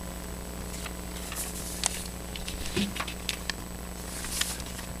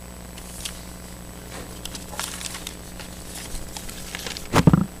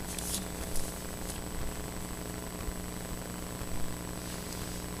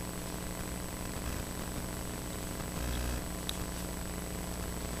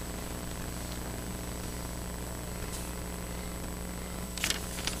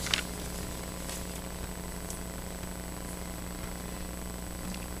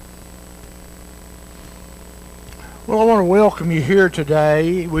Well, I want to welcome you here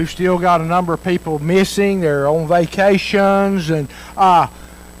today. We've still got a number of people missing. They're on vacations, and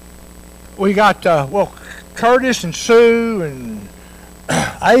we got, Curtis and Sue and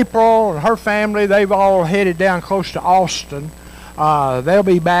April and her family. They've all headed down close to Austin. They'll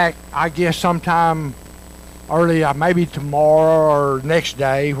be back, I guess, sometime early, maybe tomorrow or next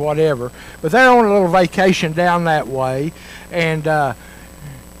day, whatever. But they're on a little vacation down that way, and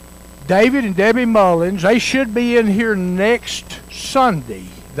David and Debbie Mullins, they should be in here next Sunday.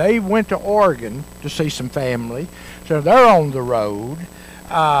 They went to Oregon to see some family, so they're on the road.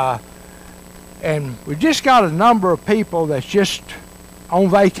 And we just got a number of people that's just on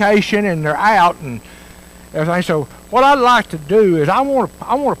vacation and they're out and everything. So what I'd like to do is I want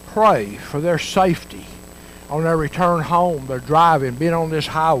to pray for their safety on their return home. They're driving, being on this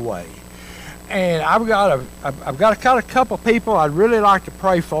highway. And I've got a couple of people I'd really like to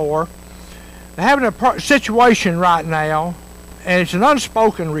pray for. They're having a situation right now, and it's an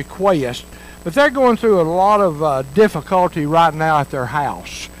unspoken request, but they're going through a lot of difficulty right now at their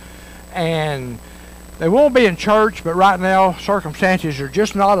house. And they won't be in church, but right now circumstances are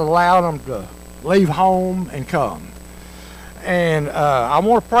just not allowing them to leave home and come. And I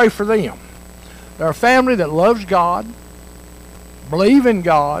want to pray for them. They're a family that loves God, believe in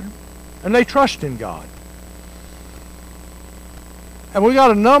God, and they trust in God. And we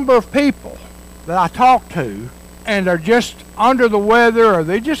got a number of people that I talk to, and they're just under the weather, or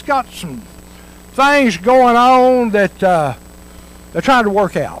they just got some things going on that they're trying to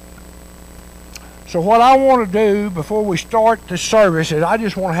work out. So what I want to do before we start the service is I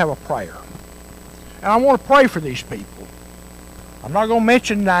just want to have a prayer. And I want to pray for these people. I'm not going to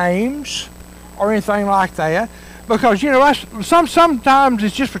mention names or anything like that, because, you know, sometimes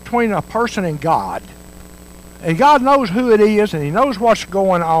it's just between a person and God. And God knows who it is, and He knows what's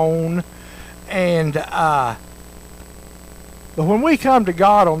going on. And but when we come to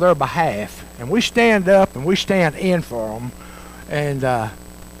God on their behalf, and we stand up and we stand in for them, and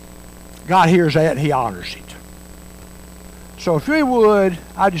God hears that and He honors it. So if we would,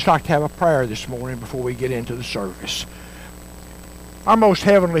 I'd just like to have a prayer this morning before we get into the service. Our most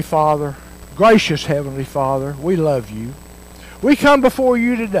Heavenly Father, gracious Heavenly Father, we love You. We come before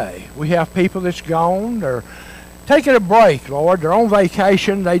You today. We have people that's gone. They're taking a break, Lord. They're on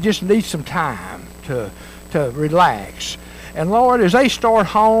vacation. They just need some time to relax. And Lord, as they start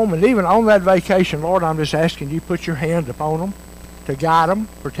home and even on that vacation, Lord, I'm just asking You put Your hand upon them to guide them,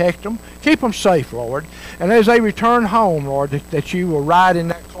 protect them, keep them safe, Lord. And as they return home, Lord, that You will ride in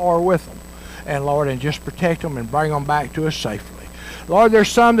that car with them. And Lord, and just protect them and bring them back to us safely. Lord, there's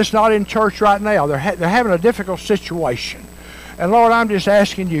some that's not in church right now. They're having a difficult situation. And Lord, I'm just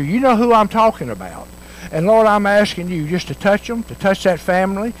asking You, You know who I'm talking about. And Lord, I'm asking You just to touch them, to touch that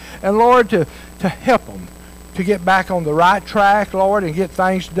family, and Lord, to help them to get back on the right track, Lord, and get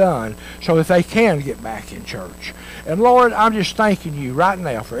things done so that they can get back in church. And Lord, I'm just thanking You right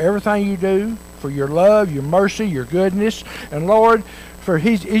now for everything You do, for Your love, Your mercy, Your goodness. And Lord, for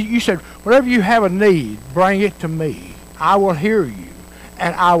You said, whenever you have a need, bring it to Me. I will hear you,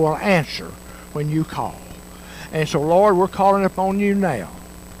 and I will answer when you call. And so, Lord, we're calling upon You now,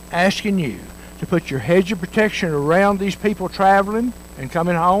 asking You to put Your hedge of protection around these people traveling and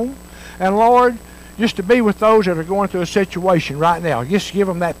coming home. And Lord, just to be with those that are going through a situation right now. Just give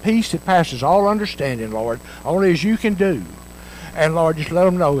them that peace that passes all understanding, Lord, only as You can do. And Lord, just let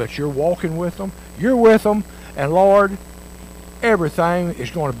them know that You're walking with them, You're with them, and Lord, everything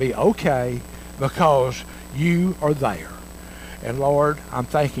is going to be okay because You are there. And Lord, I'm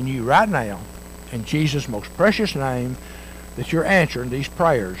thanking You right now in Jesus' most precious name that You're answering these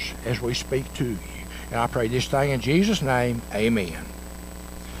prayers as we speak to You. And I pray this thing in Jesus' name, amen.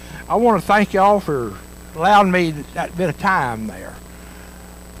 I want to thank y'all for allowing me that bit of time there.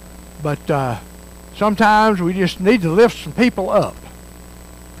 But sometimes we just need to lift some people up.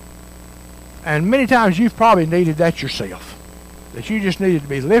 And many times you've probably needed that yourself. That you just needed to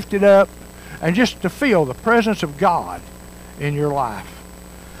be lifted up and just to feel the presence of God in your life.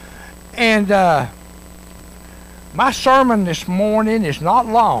 And my sermon this morning is not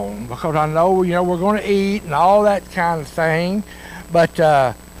long because I know, we're going to eat and all that kind of thing.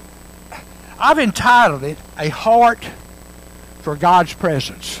 But I've entitled it, A Heart for God's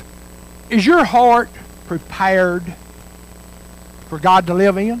Presence. Is your heart prepared for God to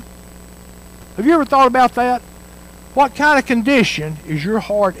live in? Have you ever thought about that? What kind of condition is your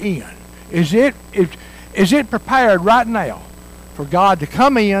heart in? Is it prepared right now for God to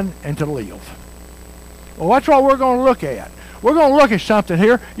come in and to live? Well, that's what we're going to look at. We're going to look at something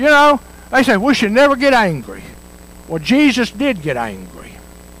here. You know, they say we should never get angry. Well, Jesus did get angry.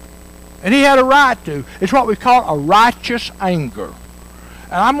 And he had a right to. It's what we call a righteous anger.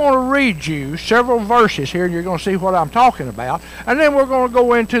 And I'm going to read you several verses here, and you're going to see what I'm talking about. And then we're going to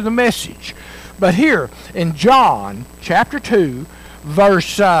go into the message. But here in John chapter 2,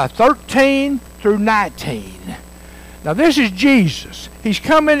 verse 13 through 19. Now this is Jesus. He's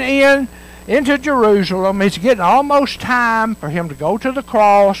coming into Jerusalem. It's getting almost time for him to go to the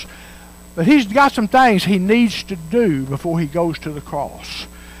cross. But he's got some things he needs to do before he goes to the cross.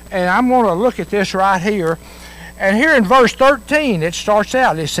 And I'm going to look at this right here. And here in verse 13, it starts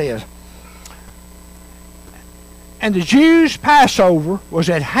out, it says, "And the Jews' Passover was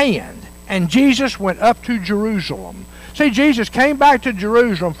at hand, and Jesus went up to Jerusalem." See, Jesus came back to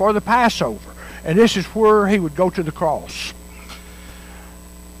Jerusalem for the Passover, and this is where he would go to the cross.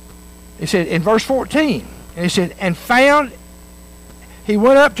 It said in verse 14, and it said, he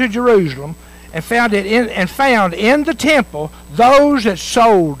went up to Jerusalem and found in the temple those that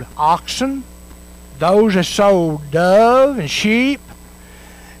sold oxen, those that sold dove and sheep,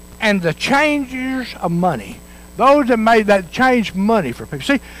 and the changers of money. Those that changed money for people.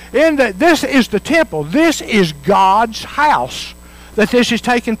 See, this is the temple. This is God's house that this is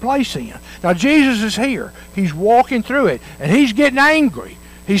taking place in. Now Jesus is here. He's walking through it, and he's getting angry.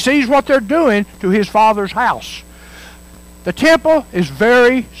 He sees what they're doing to his Father's house. The temple is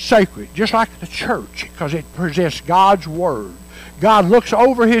very sacred, just like the church, because it presents God's Word. God looks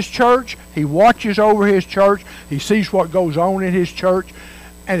over his church. He watches over his church. He sees what goes on in his church.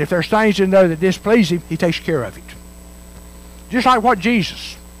 And if there's things in there that displease him, he takes care of it. Just like what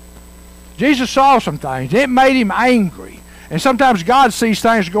Jesus saw some things. It made him angry. And sometimes God sees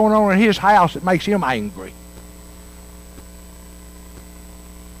things going on in his house that makes him angry.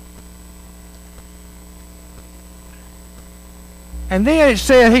 And then it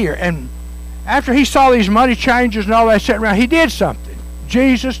said here, and after he saw these money changers and all that sitting around, he did something.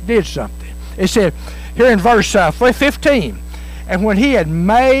 Jesus did something. It said here in verse 15, "And when he had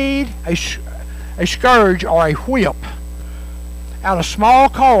made a scourge or a whip out of small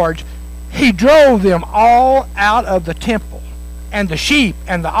cords, he drove them all out of the temple, and the sheep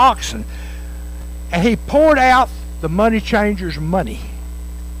and the oxen, and he poured out the money changers' money,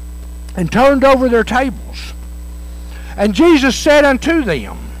 and turned over their tables. And Jesus said unto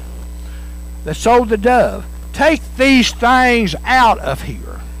them that sold the dove, Take these things out of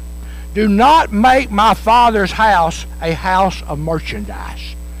here. Do not make my Father's house a house of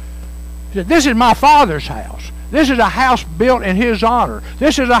merchandise." He said, this is my Father's house. This is a house built in his honor.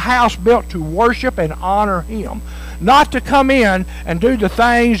 This is a house built to worship and honor him, not to come in and do the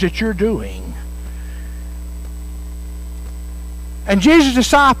things that you're doing. And Jesus'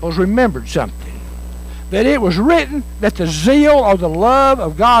 disciples remembered something. That it was written that the zeal or the love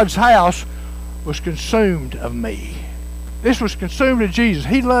of God's house was consumed of me. This was consumed of Jesus.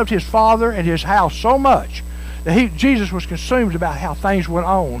 He loved his Father and his house so much that Jesus was consumed about how things went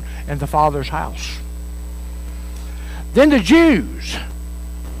on in the Father's house. Then the Jews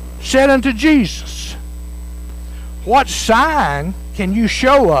said unto Jesus, "What sign can you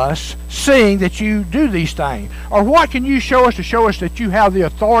show us, seeing that you do these things? Or what can you show us to show us that you have the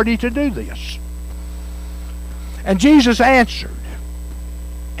authority to do this?" And Jesus answered,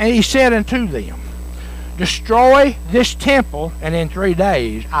 and he said unto them, "Destroy this temple, and in 3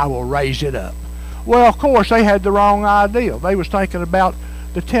 days I will raise it up." Well, of course, they had the wrong idea. They was thinking about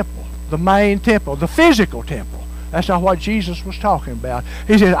the temple, the main temple, the physical temple. That's not what Jesus was talking about.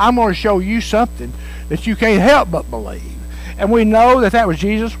 He said, "I'm going to show you something that you can't help but believe." And we know that was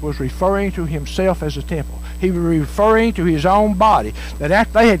Jesus was referring to himself as a temple. He was referring to his own body. That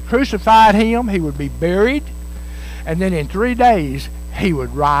after they had crucified him, he would be buried, and then in 3 days he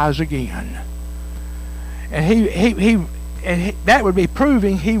would rise again. And that would be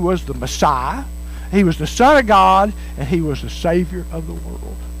proving he was the Messiah, he was the Son of God, and he was the Savior of the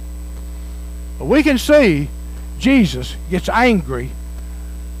world. But we can see Jesus gets angry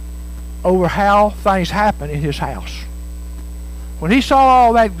over how things happen in his house. When he saw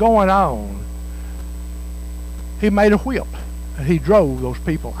all that going on, he made a whip and he drove those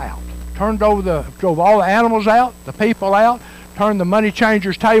people out. Drove all the animals out, the people out, turned the money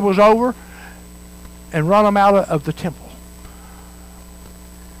changers' tables over, and run them out of the temple.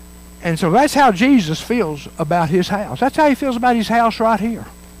 And so that's how Jesus feels about his house. That's how he feels about his house right here.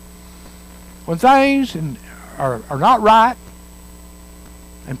 When things are not right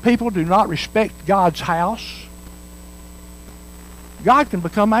and people do not respect God's house, God can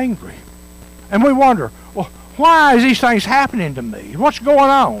become angry. And we wonder, well, why is these things happening to me? What's going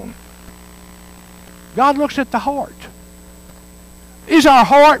on? God looks at the heart. Is our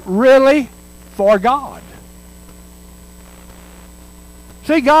heart really for God?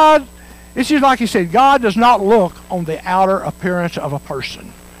 See, God, it's just like he said, God does not look on the outer appearance of a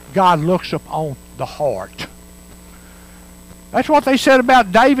person. God looks upon the heart. That's what they said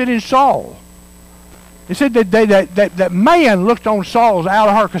about David and Saul. They said that man looked on Saul's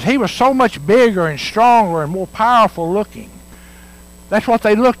outer heart because he was so much bigger and stronger and more powerful looking. That's what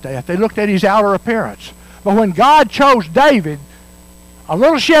they looked at. They looked at his outer appearance. But when God chose David, a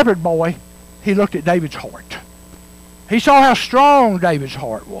little shepherd boy, he looked at David's heart. He saw how strong David's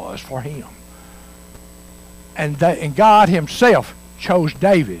heart was for him. And God himself chose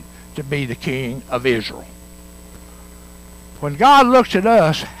David to be the king of Israel. When God looks at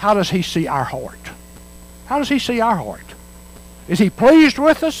us, how does he see our heart? How does he see our heart? Is he pleased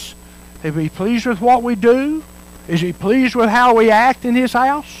with us? Is he pleased with what we do? Is he pleased with how we act in his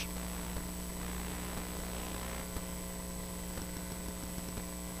house?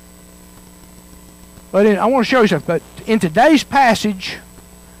 But I want to show you something. But in today's passage,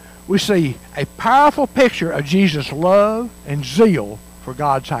 we see a powerful picture of Jesus' love and zeal for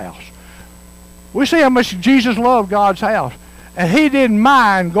God's house. We see how much Jesus loved God's house. And he didn't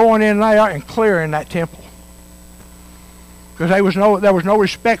mind going in there and clearing that temple. Because there was no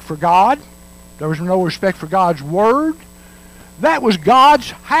respect for God. There was no respect for God's word. That was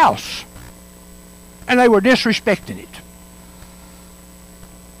God's house. And they were disrespecting it.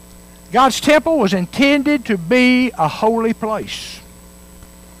 God's temple was intended to be a holy place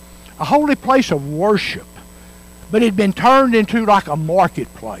of worship, but it had been turned into like a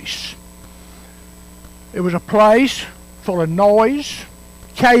marketplace. It was a place full of noise,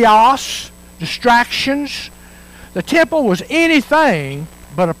 chaos, distractions. The temple was anything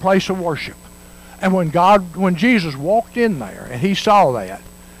but a place of worship. And when Jesus walked in there and he saw that,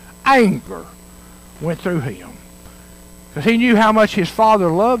 anger went through him. Because he knew how much his Father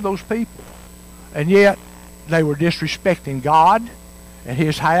loved those people. And yet, they were disrespecting God and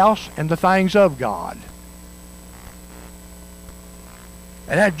his house and the things of God.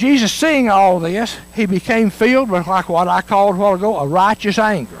 And as Jesus seeing all this, he became filled with like what I called a while ago, a righteous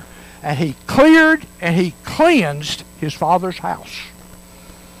anger. And he cleared and he cleansed his Father's house,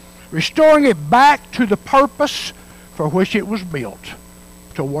 restoring it back to the purpose for which it was built,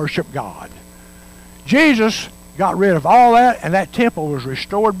 to worship God. Jesus got rid of all that, and that temple was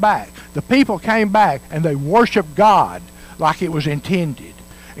restored back. The people came back, and they worshiped God like it was intended.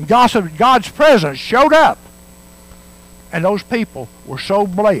 And God's presence showed up. And those people were so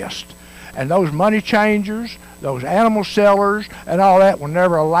blessed. And those money changers, those animal sellers, and all that were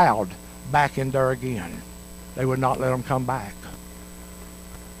never allowed back in there again. They would not let them come back.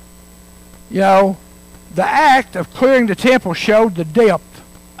 You know, the act of clearing the temple showed the depth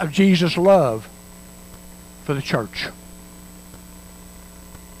of Jesus' love for the church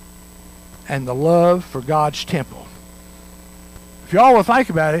and the love for God's temple. If y'all will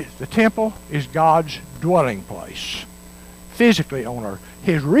think about it, the temple is God's dwelling place physically on earth.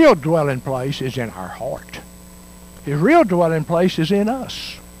 His real dwelling place is in our heart. His real dwelling place is in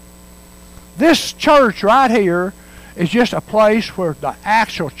us. This church right here is just a place where the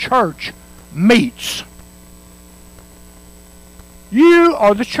actual church meets. You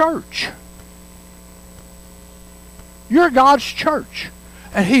are the church. You're God's church,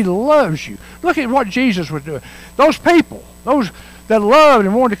 and he loves you. Look at what Jesus was doing. Those people, those that loved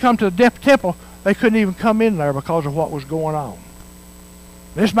and wanted to come to the temple, they couldn't even come in there because of what was going on.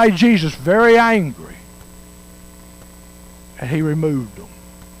 This made Jesus very angry, and he removed them.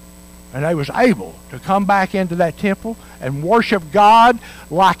 And they was able to come back into that temple and worship God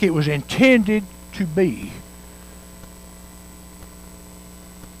like it was intended to be.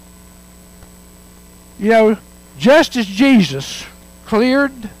 You know, just as Jesus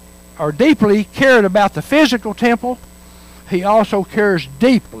deeply cared about the physical temple, he also cares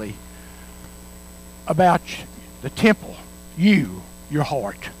deeply about the temple, your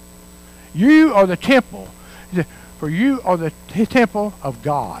heart. You are the temple, for you are the temple of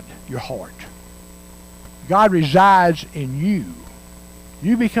God, your heart. God resides in you.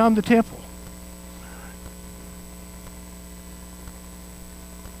 You become the temple.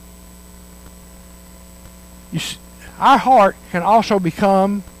 You see, our heart can also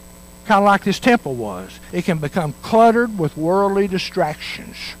become kind of like this temple was. It can become cluttered with worldly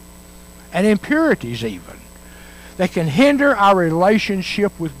distractions. and impurities even that can hinder our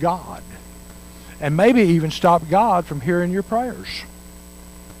relationship with God and maybe even stop God from hearing your prayers.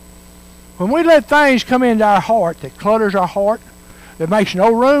 When we let things come into our heart that clutters our heart, that makes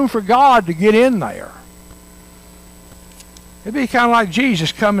no room for God to get in there, it'd be kind of like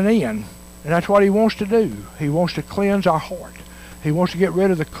Jesus coming in, and that's what he wants to do. He wants to cleanse our heart. He wants to get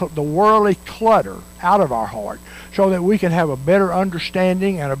rid of the worldly clutter out of our heart so that we can have a better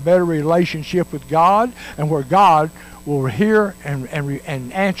understanding and a better relationship with God, and where God will hear and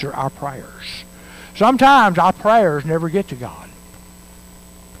answer our prayers. Sometimes our prayers never get to God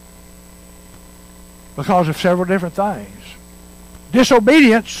because of several different things.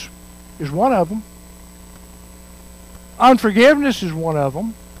 Disobedience is one of them. Unforgiveness is one of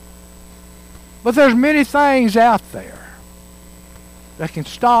them. But there's many things out there that can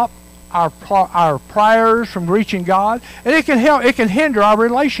stop our prayers from reaching God, and it can hinder our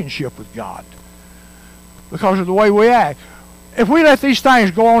relationship with God because of the way we act. If we let these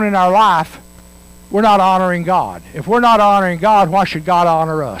things go on in our life, we're not honoring God. If we're not honoring God, why should God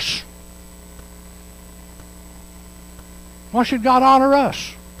honor us? Why should God honor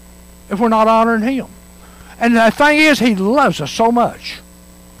us if we're not honoring him? And the thing is, he loves us so much.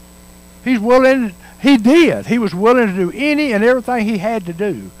 He was willing to do any and everything he had to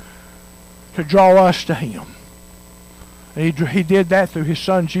do to draw us to him. And he did that through his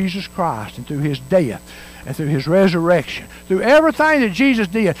son Jesus Christ, and through his death, and through his resurrection. Through everything that Jesus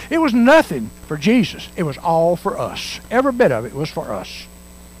did. It was nothing for Jesus. It was all for us. Every bit of it was for us.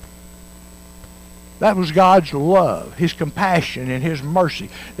 That was God's love, his compassion, and his mercy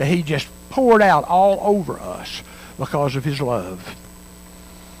that he just poured out all over us because of his love.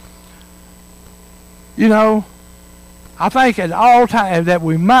 You know, I think at all times that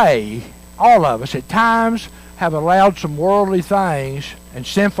we may, all of us at times, have allowed some worldly things and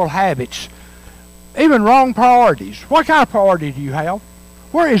sinful habits, even wrong priorities. What kind of priority do you have?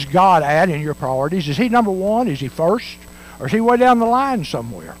 Where is God at in your priorities? Is he number one? Is he first? Or is he way down the line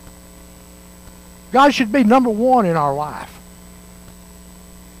somewhere? God should be number one in our life.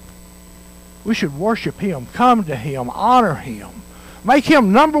 We should worship him, come to him, honor him. Make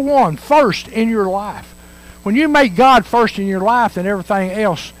him number one, first in your life. When you make God first in your life, then everything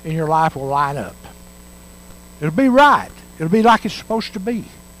else in your life will line up. It'll be right. It'll be like it's supposed to be.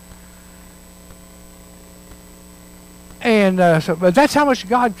 And but that's how much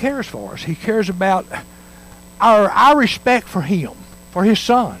God cares for us. He cares about our respect for him, for his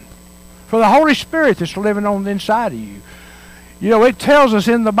son, for the Holy Spirit that's living on the inside of you. You know, it tells us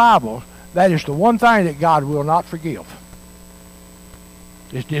in the Bible that is the one thing that God will not forgive,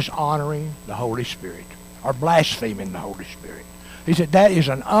 is dishonoring the Holy Spirit or blaspheming the Holy Spirit. He said that is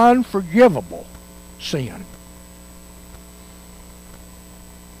an unforgivable sin.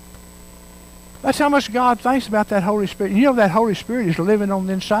 That's how much God thinks about that Holy Spirit. You know that Holy Spirit is living on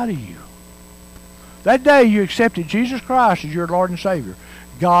the inside of you. That day you accepted Jesus Christ as your Lord and Savior,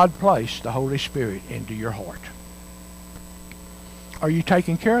 God placed the Holy Spirit into your heart. Are you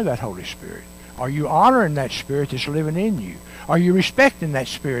taking care of that Holy Spirit? Are you honoring that Spirit that's living in you? Are you respecting that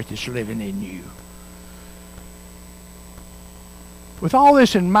Spirit that's living in you? With all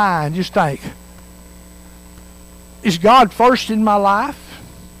this in mind, just think, is God first in my life?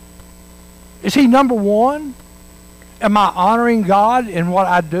 Is he number one? Am I honoring God in what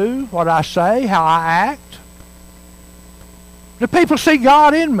I do, what I say, how I act? Do people see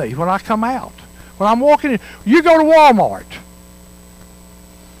God in me when I come out? When I'm walking in? You go to Walmart.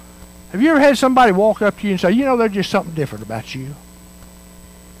 Have you ever had somebody walk up to you and say, you know, there's just something different about you?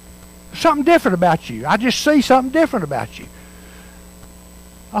 Something different about you. I just see something different about you.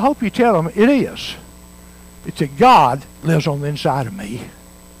 I hope you tell them it is. It's that God lives on the inside of me.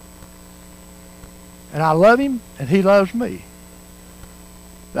 And I love him, and he loves me.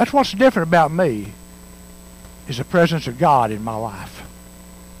 That's what's different about me, is the presence of God in my life.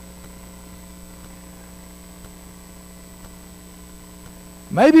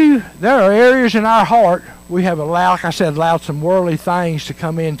 Maybe there are areas in our heart we have allowed, like I said, allowed some worldly things to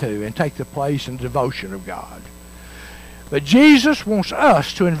come into and take the place and devotion of God. But Jesus wants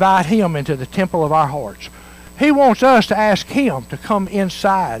us to invite him into the temple of our hearts. He wants us to ask him to come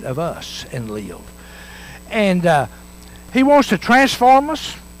inside of us and live. And he wants to transform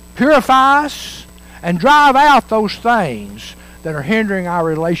us, purify us, and drive out those things that are hindering our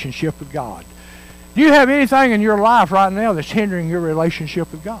relationship with God. Do you have anything in your life right now that's hindering your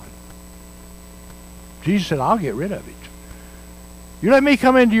relationship with God? Jesus said, I'll get rid of it. You let me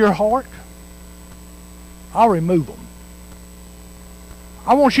come into your heart, I'll remove them.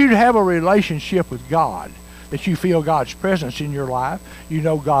 I want you to have a relationship with God that you feel God's presence in your life. You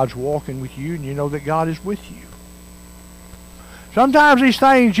know God's walking with you, and you know that God is with you. Sometimes these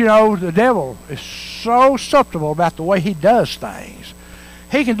things, the devil is so subtle about the way he does things.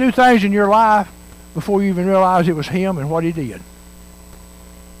 He can do things in your life before you even realize it was him and what he did.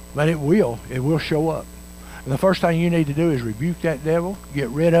 But it will show up. And the first thing you need to do is rebuke that devil, get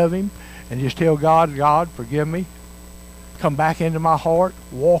rid of him, and just tell God, God, forgive me. Come back into my heart,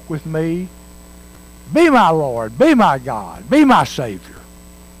 walk with me. Be my Lord, be my God, be my Savior.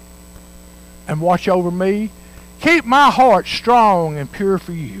 And watch over me. Keep my heart strong and pure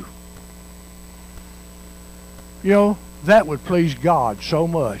for you. That would please God so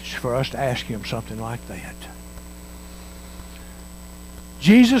much for us to ask him something like that.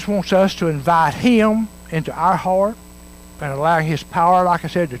 Jesus wants us to invite him into our heart and allowing his power, like I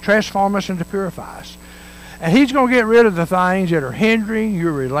said, to transform us and to purify us. And he's going to get rid of the things that are hindering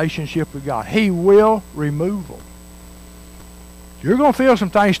your relationship with God. He will remove them. You're going to feel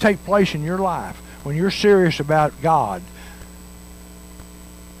some things take place in your life when you're serious about God.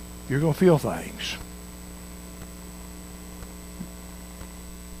 You're going to feel things.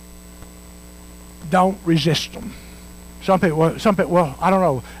 Don't resist them. Some people, well, I don't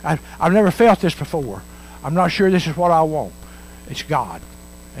know. I've never felt this before. I'm not sure this is what I want. It's God.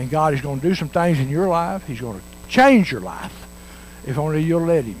 And God is going to do some things in your life. He's going to change your life if only you'll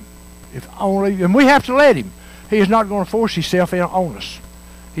let him. And we have to let him. He is not going to force himself on us.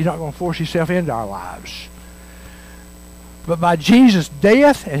 He's not going to force himself into our lives. But by Jesus'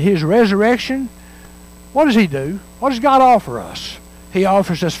 death and his resurrection, what does he do? What does God offer us? He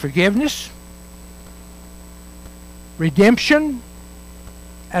offers us forgiveness, redemption,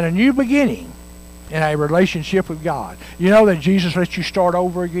 and a new beginning in a relationship with God. You know that Jesus lets you start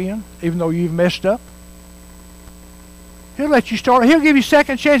over again, even though you've messed up? He'll let you start. He'll give you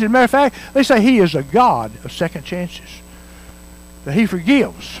second chances. As a matter of fact, they say he is a God of second chances. That he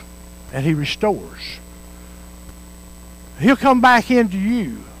forgives and he restores. He'll come back into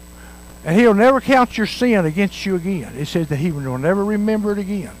you, and he'll never count your sin against you again. It says that he will never remember it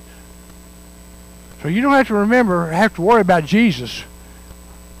again. So you don't have to worry about Jesus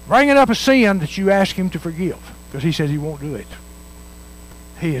bringing up a sin that you ask him to forgive, because he says he won't do it.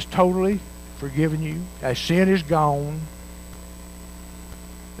 He has totally forgiven you. That sin is gone.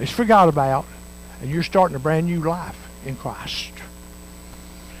 It's forgot about, and you're starting a brand new life in Christ.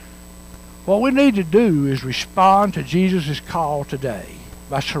 What we need to do is respond to Jesus' call today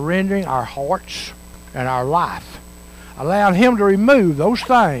by surrendering our hearts and our life, allowing him to remove those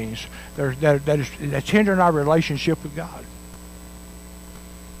things that's hindering our relationship with God.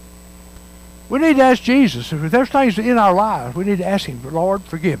 We need to ask Jesus, if there's things in our lives, we need to ask him, Lord,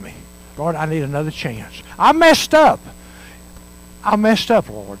 forgive me. Lord, I need another chance. I messed up,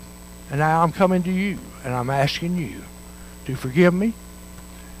 Lord. And now I'm coming to you, and I'm asking you to forgive me.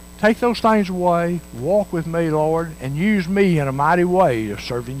 Take those things away, walk with me, Lord, and use me in a mighty way of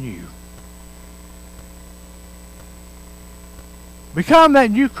serving you. Become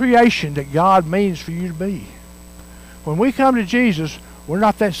that new creation that God means for you to be. When we come to Jesus, we're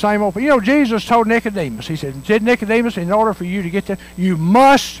not that same old. Jesus told Nicodemus, he said, Nicodemus, in order for you to get there, you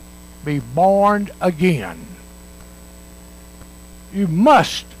must be born again. You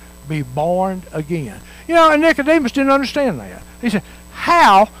must be born again. And Nicodemus didn't understand that. He said,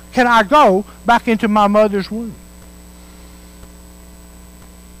 how can I go back into my mother's womb?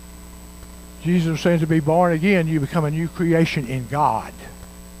 Jesus was saying to be born again, you become a new creation in God.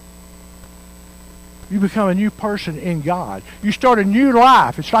 You become a new person in God. You start a new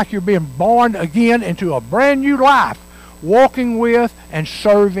life. It's like you're being born again into a brand new life, walking with and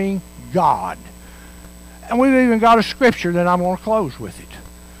serving God. And we've even got a scripture that I'm going to close with it.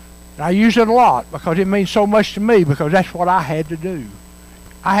 And I use it a lot because it means so much to me, because that's what I had to do.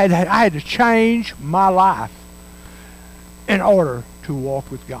 I had to change my life in order to walk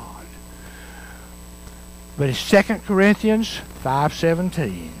with God. But it's 2 Corinthians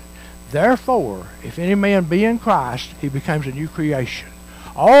 5:17. Therefore, if any man be in Christ, he becomes a new creation.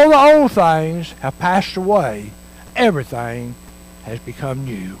 All the old things have passed away. Everything has become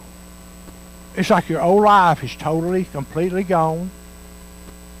new. It's like your old life is totally, completely gone.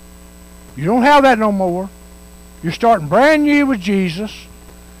 You don't have that no more. You're starting brand new with Jesus.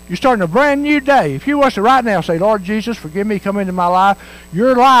 You're starting a brand new day. If you was to right now say, Lord Jesus, forgive me, come into my life,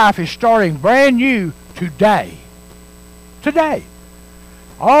 your life is starting brand new today. Today.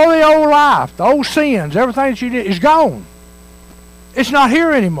 All the old life, the old sins, everything that you did is gone. It's not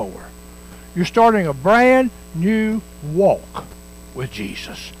here anymore. You're starting a brand new walk with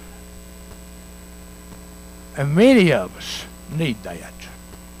Jesus. And many of us need that.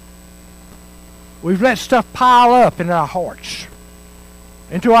 We've let stuff pile up in our hearts,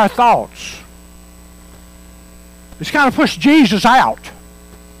 into our thoughts. It's kind of pushed Jesus out.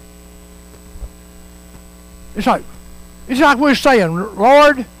 It's like we're saying,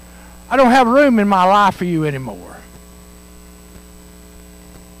 Lord, I don't have room in my life for you anymore.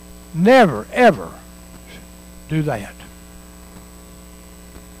 Never, ever do that.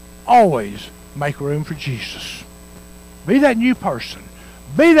 Always make room for Jesus. Be that new person.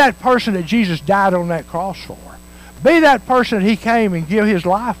 Be that person that Jesus died on that cross for. Be that person that he came and gave his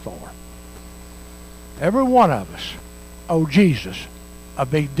life for. Every one of us owe Jesus a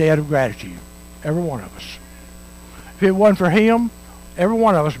big debt of gratitude. Every one of us. If it wasn't for him, every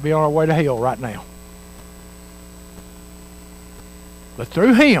one of us would be on our way to hell right now. But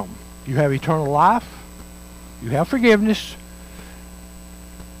through him, you have eternal life. You have forgiveness.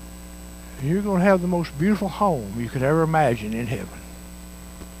 And you're going to have the most beautiful home you could ever imagine in heaven.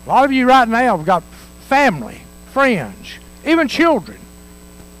 A lot of you right now have got family, friends, even children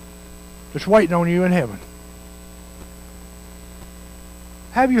that's waiting on you in heaven.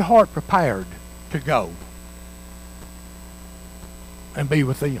 Have your heart prepared to go and be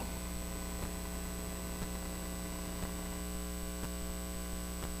with them.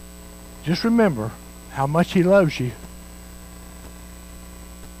 Just remember how much he loves you.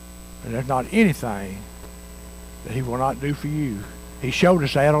 And there's not anything that he will not do for you. He showed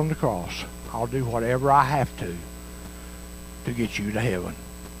us that on the cross. I'll do whatever I have to get you to heaven.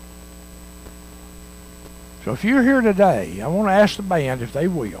 So if you're here today, I want to ask the band, if they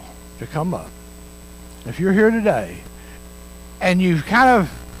will, to come up. If you're here today and you've kind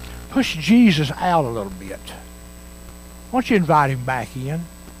of pushed Jesus out a little bit, why don't you invite him back in?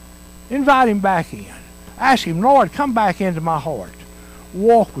 Invite him back in. Ask him, Lord, come back into my heart.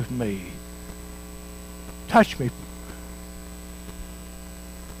 Walk with me. Touch me.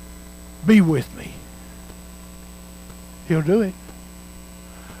 Be with me. He'll do it.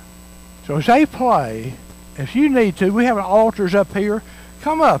 So as they play, if you need to, we have altars up here.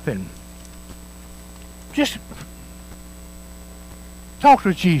 Come up and just talk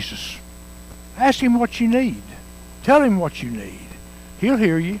to Jesus. Ask him what you need. Tell him what you need. He'll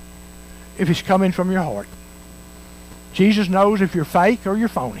hear you if it's coming from your heart. Jesus knows if you're fake or you're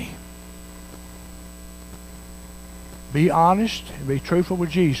phony. Be honest and be truthful with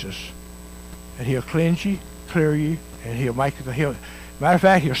Jesus, and he'll cleanse you, clear you, and he'll make it. Matter of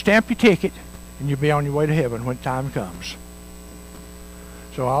fact, he'll stamp your ticket, and you'll be on your way to heaven when time comes.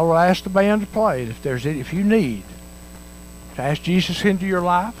 So I will ask the band to play. If you need to ask Jesus into your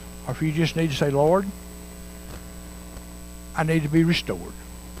life, or if you just need to say, Lord, I need to be restored,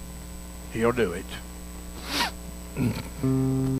 he'll do it.